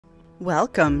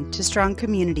Welcome to Strong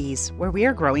Communities, where we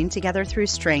are growing together through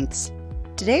strengths.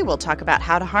 Today we'll talk about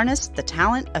how to harness the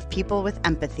talent of people with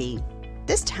empathy.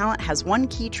 This talent has one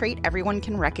key trait everyone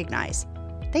can recognize.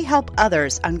 They help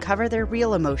others uncover their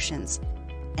real emotions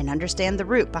and understand the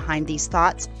root behind these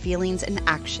thoughts, feelings, and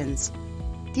actions.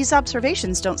 These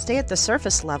observations don't stay at the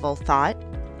surface level thought.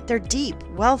 They're deep,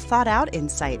 well thought out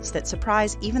insights that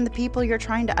surprise even the people you're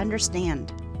trying to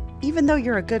understand. Even though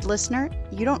you're a good listener,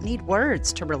 you don't need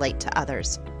words to relate to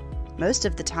others. Most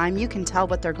of the time, you can tell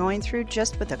what they're going through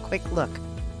just with a quick look.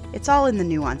 It's all in the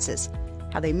nuances,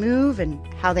 how they move and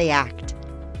how they act.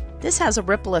 This has a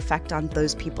ripple effect on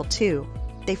those people too.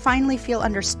 They finally feel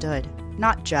understood,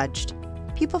 not judged.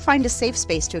 People find a safe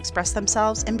space to express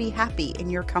themselves and be happy in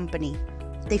your company.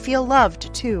 They feel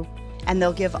loved too, and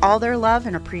they'll give all their love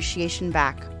and appreciation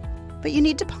back. But you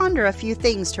need to ponder a few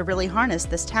things to really harness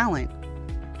this talent.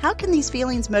 How can these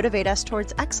feelings motivate us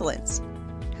towards excellence?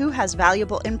 Who has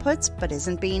valuable inputs but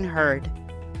isn't being heard?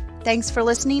 Thanks for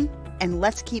listening, and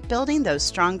let's keep building those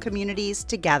strong communities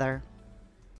together.